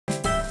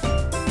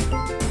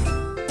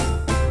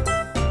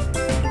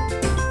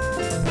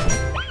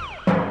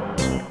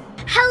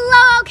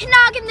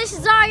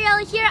is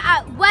Ariella here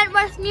at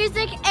Wentworth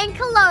Music in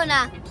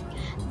Kelowna.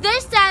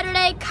 This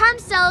Saturday, come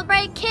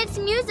celebrate Kids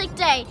Music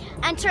Day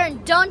and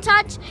turn Don't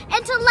Touch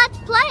into Let's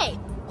Play.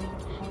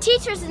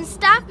 Teachers and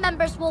staff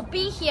members will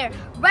be here,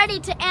 ready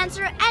to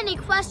answer any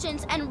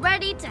questions and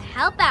ready to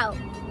help out.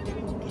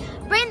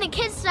 Bring the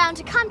kids down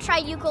to come try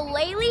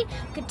ukulele,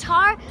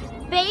 guitar,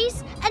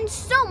 bass, and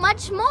so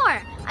much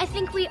more. I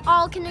think we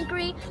all can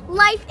agree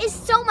life is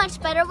so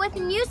much better with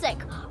music.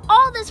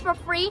 All this for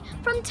free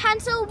from 10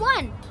 till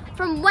 1.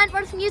 From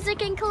Wentworth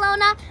Music in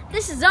Kelowna,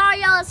 this is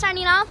Ariella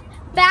signing off.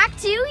 Back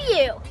to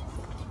you.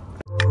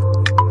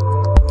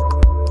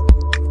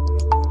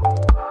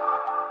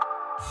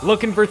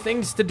 Looking for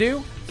things to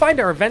do? Find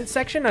our event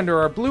section under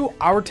our blue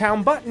Our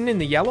Town button in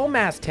the yellow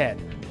masthead.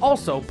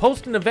 Also,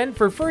 post an event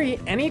for free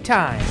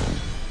anytime.